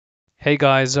Hey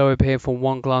guys, Zoeb here from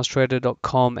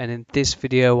OneGlassTrader.com, and in this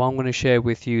video I'm going to share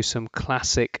with you some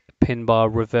classic pin bar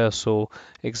reversal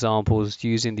examples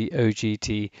using the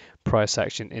OGT Price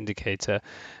Action Indicator.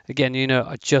 Again,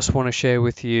 I just want to share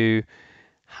with you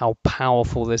how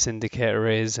powerful this indicator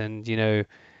is, and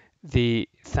the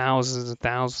thousands and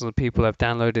thousands of people have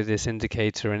downloaded this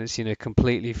indicator, and it's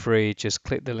completely free. Just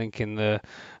click the link in the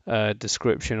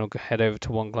description or head over to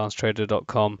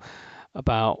OneGlassTrader.com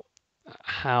about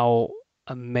how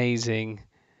amazing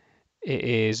it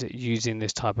is using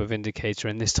this type of indicator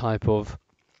and this type of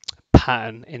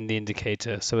pattern in the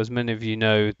indicator. So as many of you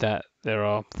know, that there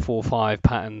are 4 or 5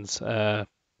 patterns,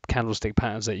 candlestick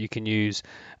patterns that you can use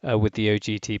with the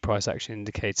OGT price action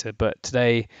indicator. But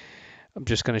today I'm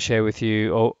just going to share with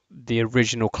you the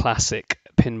original classic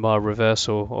pin bar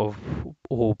reversal of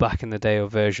all back in the day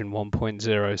of version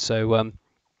 1.0.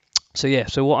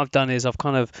 So what I've done is I've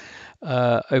kind of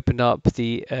opened up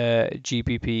the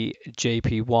GBP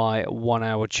JPY 1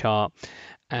 hour chart,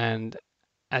 and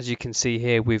as you can see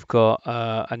here, we've got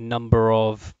a number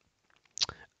of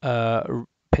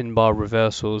pin bar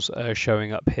reversals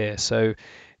showing up here. So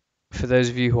for those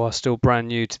of you who are still brand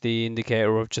new to the indicator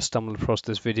or have just stumbled across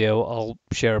this video, I'll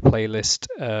share a playlist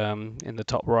in the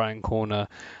top right hand corner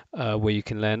where you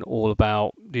can learn all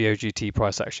about the OGT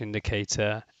price action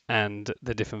indicator and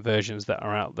the different versions that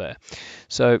are out there.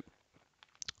 So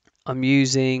I'm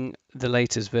using the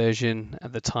latest version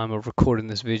at the time of recording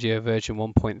this video, version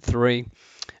 1.3.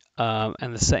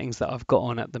 And the settings that I've got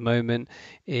on at the moment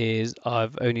is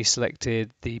I've only selected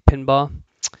the pin bar.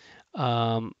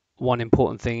 One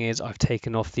important thing is I've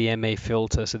taken off the MA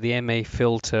filter. So the MA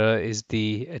filter is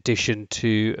the addition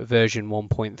to version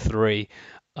 1.3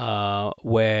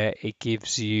 where it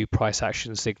gives you price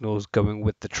action signals going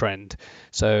with the trend.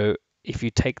 So if you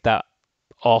take that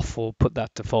off or put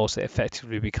that to false, it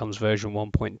effectively becomes version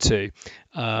 1.2.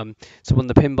 So on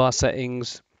the pin bar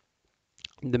settings,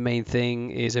 the main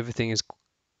thing is everything is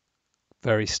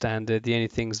very standard. The only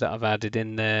things that I've added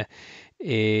in there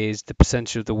is the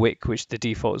percentage of the wick, which the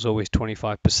default is always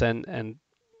 25%,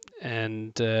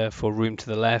 and for room to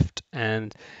the left,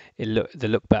 and the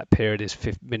look back period is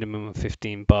minimum of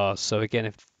 15 bars. So again,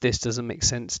 if this doesn't make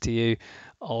sense to you,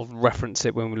 I'll reference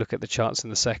it when we look at the charts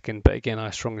in a second. But again,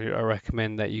 I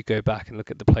recommend that you go back and look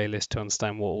at the playlist to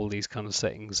understand what all these kind of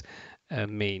settings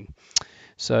mean.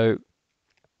 So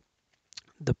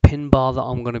the pin bar that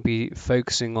I'm going to be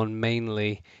focusing on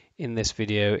mainly in this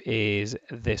video is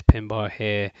this pin bar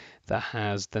here that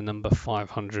has the number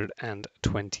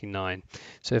 529.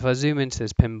 So if I zoom into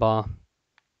this pin bar,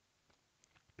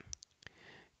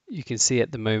 you can see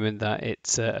at the moment that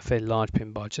it's a fairly large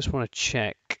pin bar. I just want to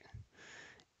check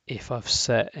if I've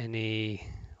set any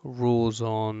rules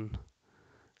on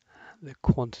the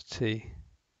quantity.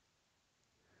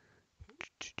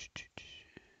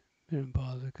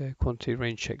 Bars, okay, quantity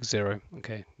range check 0.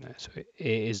 Okay, no, so it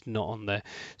is not on there.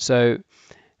 So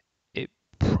it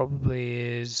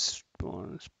probably is. Well,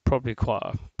 it's probably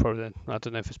probably. I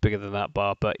don't know if it's bigger than that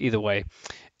bar, but either way,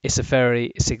 it's a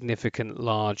very significant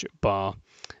large bar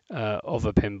of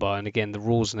a pin bar. And again, the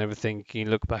rules and everything you can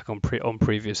look back on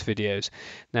previous videos.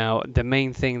 Now, the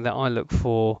main thing that I look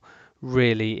for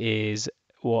really is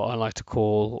what I like to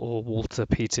call, or Walter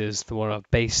Peters, what I've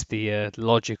based the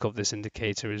logic of this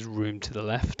indicator is room to the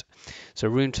left. So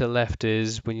room to the left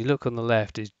is, when you look on the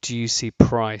left, is do you see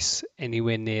price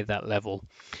anywhere near that level?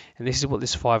 And this is what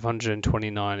this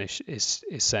 529 is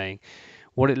saying.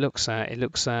 What it looks at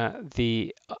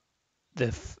the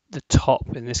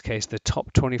top, in this case, the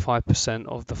top 25%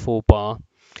 of the full bar,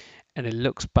 and it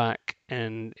looks back,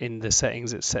 and in the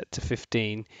settings it's set to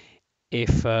 15.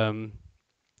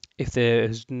 If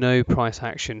there's no price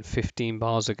action 15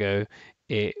 bars ago,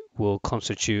 it will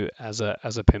constitute as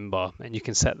a pin bar, and you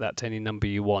can set that to any number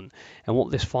you want. And what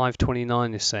this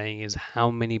 529 is saying is how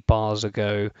many bars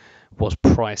ago was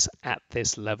price at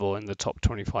this level in the top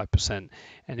 25%,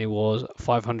 and it was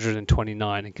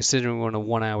 529. And considering we're on a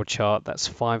 1 hour chart, that's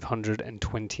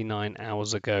 529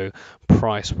 hours ago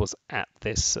price was at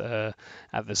this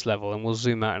level. And we'll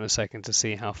zoom out in a second to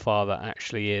see how far that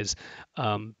actually is,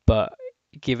 but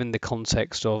given the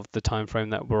context of the time frame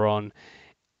that we're on,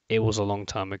 it was a long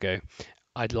time ago.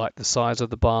 I'd like the size of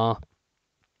the bar.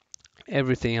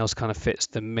 Everything else kind of fits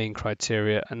the main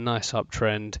criteria. A nice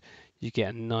uptrend. You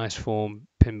get a nice form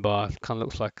pin bar. Kind of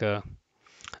looks like a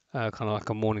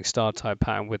morning star type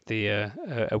pattern with the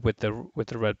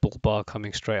red bull bar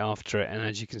coming straight after it. And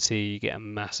as you can see, you get a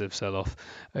massive sell-off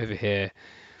over here.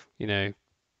 You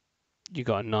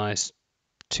got a nice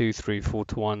 2, 3, 4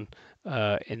 to 1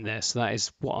 in there. So that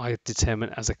is what I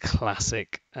determine as a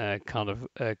classic kind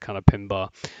of pin bar.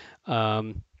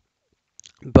 Um,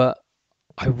 but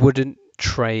I wouldn't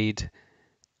trade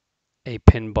a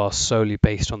pin bar solely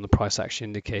based on the price action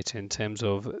indicator in terms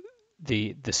of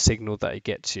the signal that it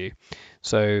gets you.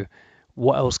 So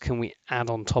what else can we add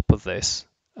on top of this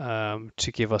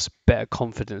to give us better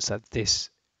confidence that this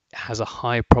has a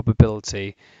high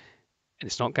probability, and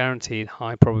it's not guaranteed,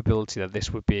 high probability that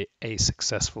this would be a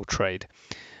successful trade?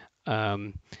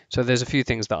 So there's a few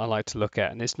things that I like to look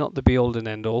at, and it's not the be all and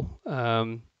end all,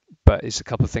 but it's a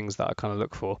couple of things that I kind of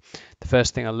look for. The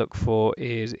first thing I look for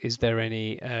is there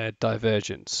any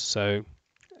divergence? So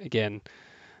again,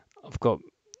 I've got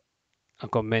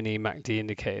many MACD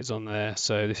indicators on there.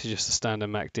 So this is just a standard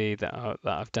MACD that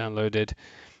I've downloaded,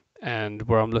 and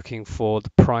where I'm looking for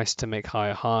the price to make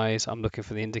higher highs, I'm looking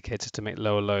for the indicators to make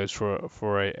lower lows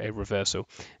for a reversal.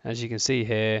 As you can see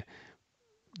here,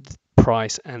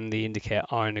 price and the indicator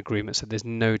are in agreement, so there's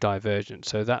no divergence.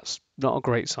 So that's not a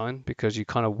great sign, because you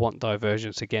kind of want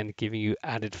divergence, again giving you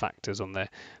added factors on there.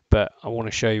 But I want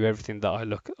to show you everything that I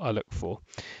look for.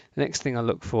 The next thing I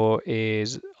look for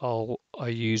is I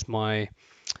use my,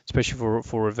 especially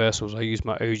for reversals, I use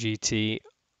my OGT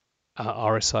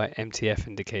RSI MTF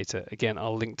indicator. Again,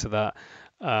 I'll link to that.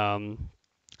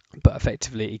 But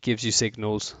effectively it gives you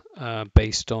signals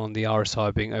based on the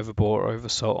RSI being overbought or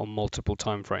oversold on multiple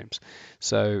time frames.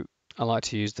 So I like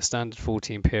to use the standard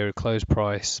 14 period close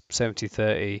price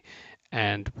 70/30,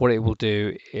 and what it will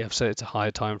do, I've set it to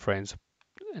higher time frames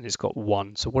and it's got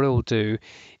 1. So what it will do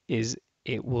is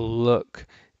it will look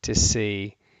to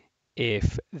see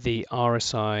if the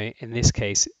RSI in this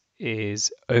case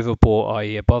is overbought,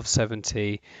 i.e. above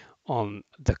 70 on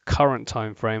the current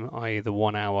time frame, i.e. the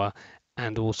 1 hour,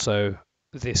 and also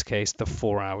this case the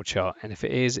 4-hour chart. And if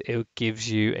it is, it gives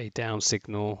you a down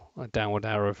signal, a downward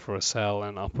arrow for a sell,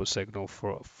 and upward signal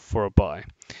for a buy.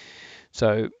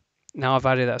 So now I've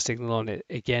added that signal on, it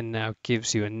again now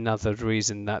gives you another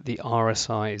reason that the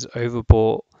RSI is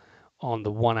overbought on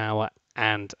the 1 hour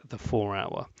and the 4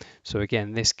 hour. So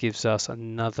again, this gives us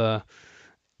another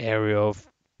area of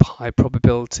high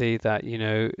probability that, you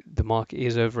know, the market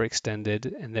is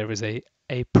overextended, and there is a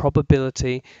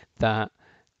probability that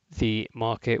the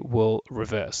market will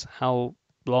reverse. How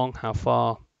long, how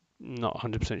far, not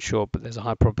 100% sure, but there's a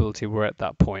high probability we're at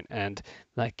that point, and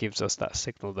that gives us that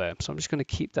signal there. So I'm just going to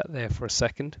keep that there for a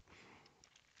second.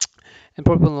 And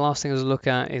probably the last thing to look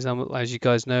at is, as you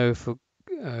guys know, for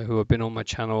who have been on my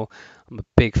channel, I'm a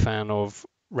big fan of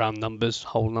round numbers,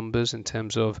 whole numbers, in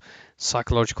terms of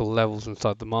psychological levels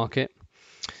inside the market.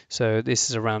 So this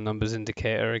is a round numbers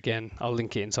indicator. Again, I'll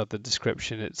link it inside the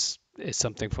description. It's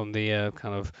something from the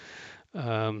kind of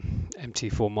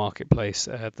MT4 marketplace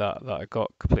that I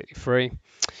got completely free.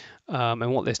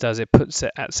 And what this does, it puts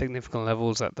it at significant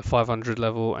levels at the 500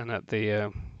 level and at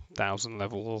the 1000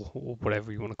 level, or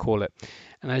whatever you want to call it.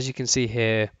 And as you can see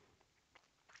here,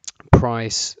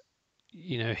 price,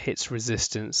 you know, hits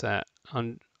resistance at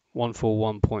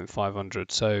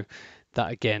 141.500. So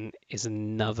that again is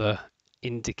another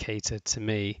indicator to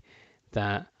me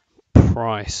that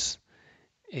price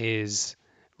is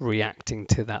reacting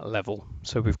to that level.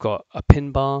 So we've got a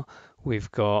pin bar,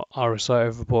 we've got RSI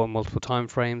overbought on multiple time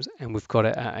frames, and we've got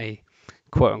it at a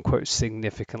quote unquote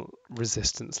significant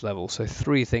resistance level. So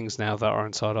 3 things now that are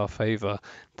inside our favor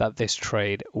that this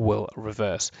trade will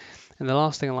reverse. And the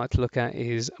last thing I like to look at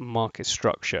is market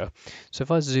structure. So if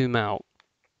I zoom out,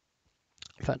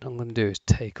 in fact, what I'm going to do is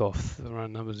take off the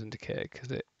round numbers indicator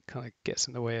because it kind of gets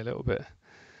in the way a little bit.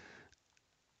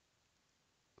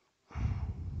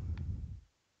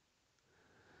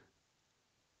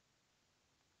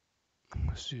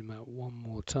 Zoom out one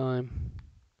more time.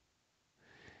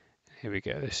 Here we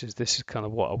go. This is kind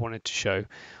of what I wanted to show.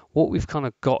 What we've kind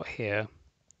of got here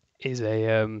is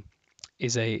a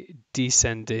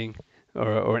descending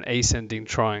or an ascending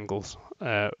triangle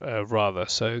rather.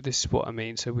 So this is what I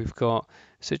mean. So we've got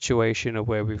a situation of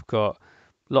where we've got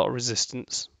a lot of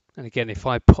resistance, and again, if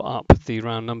I put up the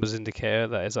round numbers indicator,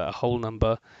 that is at a whole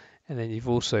number, and then you've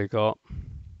also got,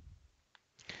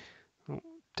 oh,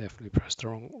 definitely pressed the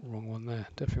wrong one there.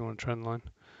 Definitely want a trend line.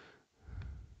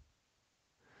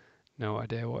 No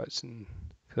idea what it's in.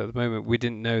 Because at the moment we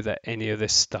didn't know that any of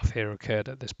this stuff here occurred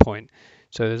at this point.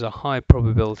 So there's a high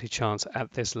probability chance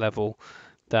at this level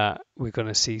that we're going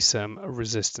to see some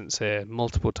resistance here,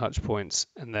 multiple touch points,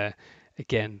 and there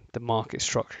again the market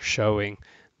structure showing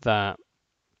that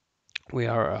we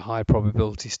are at a high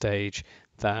probability stage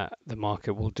that the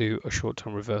market will do a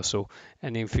short-term reversal.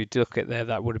 And if you look at there,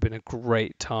 that would have been a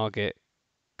great target,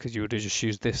 because you would have just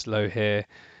used this low here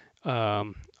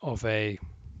of a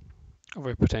of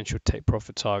a potential take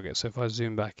profit target. So if I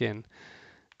zoom back in,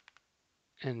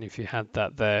 and if you had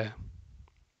that there,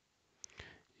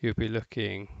 you'll be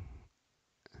looking,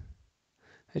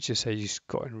 let's just say you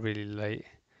got in really late,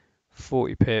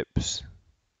 40 pips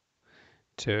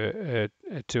to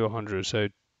 100, so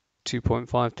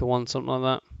 2.5 to 1, something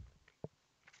like that.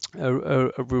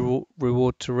 A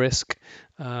reward to risk.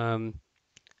 And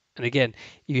again,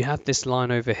 you have this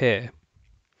line over here.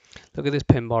 Look at this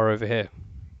pin bar over here,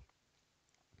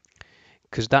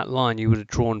 because that line you would have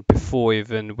drawn before,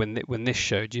 even when this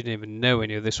showed, you didn't even know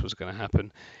any of this was going to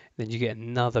happen. Then you get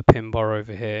another pin bar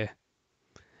over here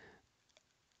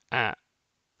at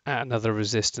another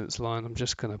resistance line. I'm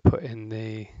just going to put in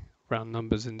the round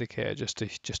numbers indicator just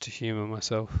to humour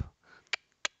myself.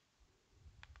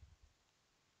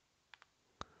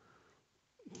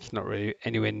 It's not really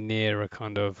anywhere near a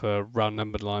kind of round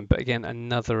numbered line, but again,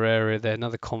 another area there,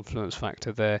 another confluence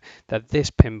factor there, that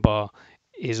this pin bar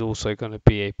is also going to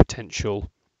be a potential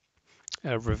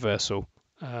reversal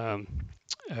um,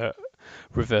 uh,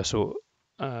 reversal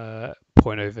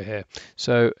point over here.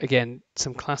 So again,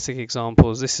 some classic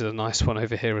examples. This is a nice one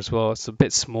over here as well. It's a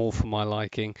bit small for my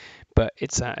liking, but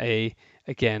it's at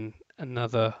again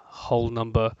another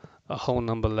a whole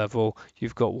number level.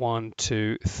 You've got 1,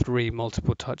 2, 3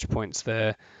 multiple touch points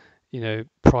there. You know,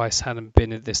 price hadn't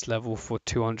been at this level for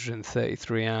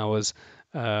 233 hours,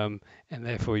 and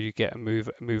therefore you get a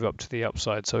move up to the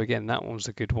upside. So again, that one's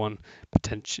a good one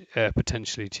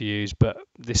potentially to use, but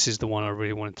this is the one I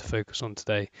really wanted to focus on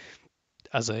today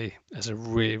as a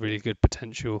really good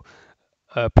potential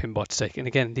pin bar to take. And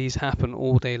again, these happen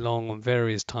all day long on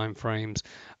various time frames,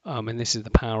 and this is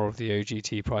the power of the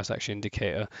OGT Price Action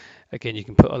Indicator. Again, you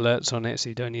can put alerts on it, so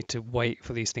you don't need to wait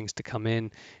for these things to come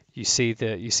in. You see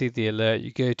the alert,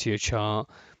 you go to your chart,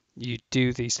 you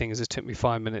do these things. It took me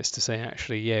 5 minutes to say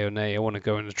actually yay or nay, I want to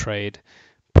go in a trade.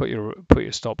 Put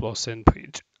your stop loss in,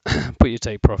 put your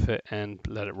take profit, and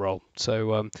let it roll.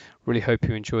 So really hope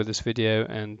you enjoyed this video,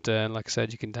 and like I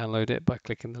said, you can download it by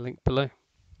clicking the link below.